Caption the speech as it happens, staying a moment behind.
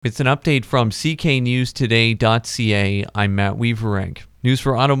It's an update from cknewstoday.ca. I'm Matt Weaverank. News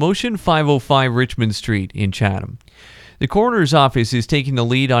for Automotion, 505 Richmond Street in Chatham. The coroner's office is taking the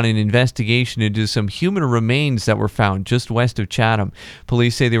lead on an investigation into some human remains that were found just west of Chatham.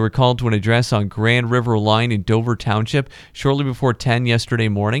 Police say they were called to an address on Grand River Line in Dover Township shortly before 10 yesterday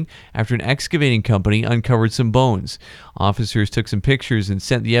morning after an excavating company uncovered some bones. Officers took some pictures and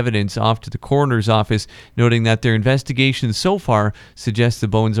sent the evidence off to the coroner's office, noting that their investigation so far suggests the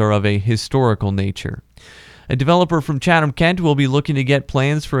bones are of a historical nature. A developer from Chatham-Kent will be looking to get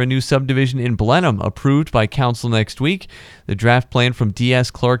plans for a new subdivision in Blenheim approved by council next week. The draft plan from D.S.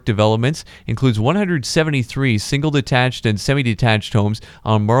 Clark Developments includes 173 single-detached and semi-detached homes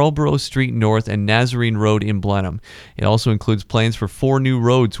on Marlborough Street North and Nazarene Road in Blenheim. It also includes plans for 4 new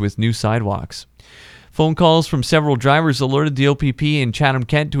roads with new sidewalks. Phone calls from several drivers alerted the OPP in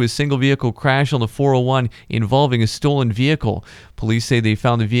Chatham-Kent to a single-vehicle crash on the 401 involving a stolen vehicle. Police say they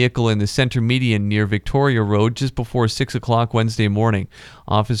found the vehicle in the center median near Victoria Road just before 6 o'clock Wednesday morning.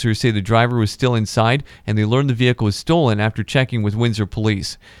 Officers say the driver was still inside, and they learned the vehicle was stolen after checking with Windsor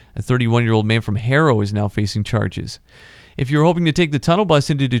Police. A 31-year-old man from Harrow is now facing charges. If you're hoping to take the tunnel bus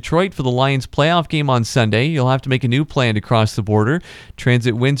into Detroit for the Lions playoff game on Sunday, you'll have to make a new plan to cross the border.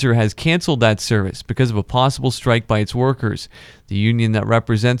 Transit Windsor has canceled that service because of a possible strike by its workers. The union that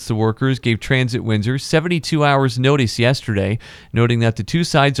represents the workers gave Transit Windsor 72 hours notice yesterday, noting that the two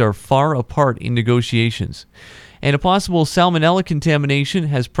sides are far apart in negotiations. And a possible salmonella contamination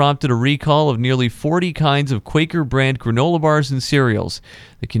has prompted a recall of nearly 40 kinds of Quaker brand granola bars and cereals.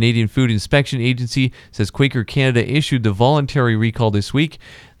 The Canadian Food Inspection Agency says Quaker Canada issued the voluntary recall this week.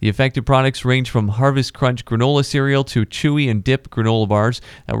 The affected products range from Harvest Crunch granola cereal to Chewy and Dip granola bars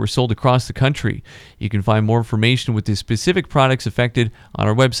that were sold across the country. You can find more information with the specific products affected on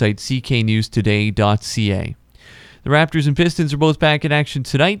our website, cknewstoday.ca. The Raptors and Pistons are both back in action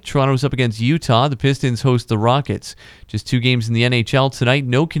tonight. Toronto's up against Utah. The Pistons host the Rockets. Just 2 games in the NHL tonight.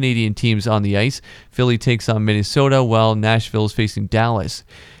 No Canadian teams on the ice. Philly takes on Minnesota, while Nashville is facing Dallas.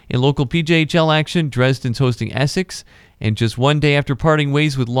 In local PJHL action, Dresden's hosting Essex. And just 1 day after parting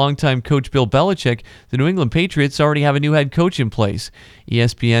ways with longtime coach Bill Belichick, the New England Patriots already have a new head coach in place.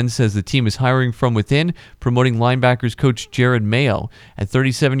 ESPN says the team is hiring from within, promoting linebackers coach Jared Mayo. At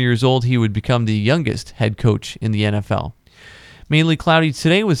 37 years old, he would become the youngest head coach in the NFL. Mainly cloudy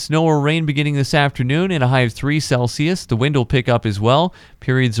today with snow or rain beginning this afternoon and a high of 3 Celsius. The wind will pick up as well.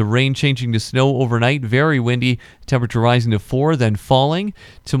 Periods of rain changing to snow overnight. Very windy. Temperature rising to 4, then falling.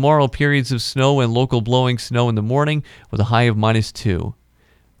 Tomorrow, periods of snow and local blowing snow in the morning with a high of -2.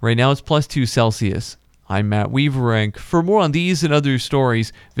 Right now, it's +2 Celsius. I'm Matt Weaverank. For more on these and other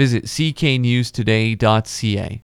stories, visit cknewstoday.ca.